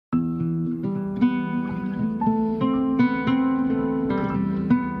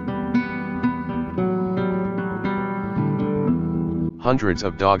Hundreds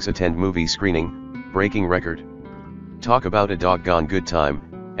of dogs attend movie screening, breaking record. Talk about a doggone good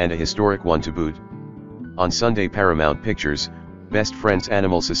time, and a historic one to boot. On Sunday, Paramount Pictures, Best Friends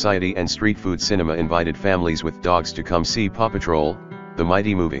Animal Society and Street Food Cinema invited families with dogs to come see Paw Patrol, the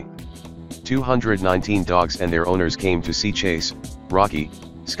mighty movie. 219 dogs and their owners came to see Chase, Rocky,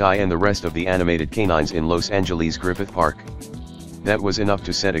 Skye and the rest of the animated canines in Los Angeles Griffith Park. That was enough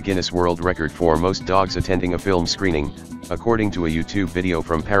to set a Guinness World Record for most dogs attending a film screening, according to a YouTube video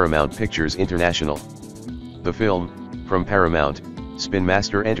from Paramount Pictures International. The film, from Paramount, Spin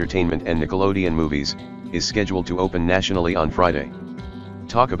Master Entertainment and Nickelodeon Movies, is scheduled to open nationally on Friday.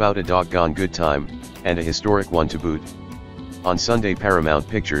 Talk about a doggone good time, and a historic one to boot. On Sunday, Paramount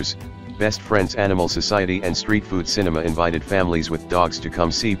Pictures, Best Friends Animal Society and Street Food Cinema invited families with dogs to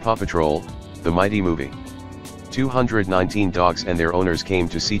come see Paw Patrol, the mighty movie. 219 dogs and their owners came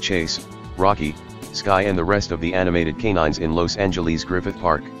to see Chase, Rocky, Skye and the rest of the animated canines in Los Angeles Griffith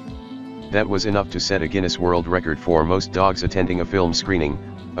Park. That was enough to set a Guinness World Record for most dogs attending a film screening,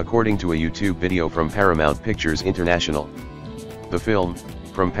 according to a YouTube video from Paramount Pictures International. The film,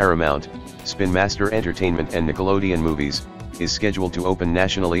 from Paramount, Spin Master Entertainment and Nickelodeon Movies, is scheduled to open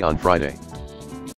nationally on Friday.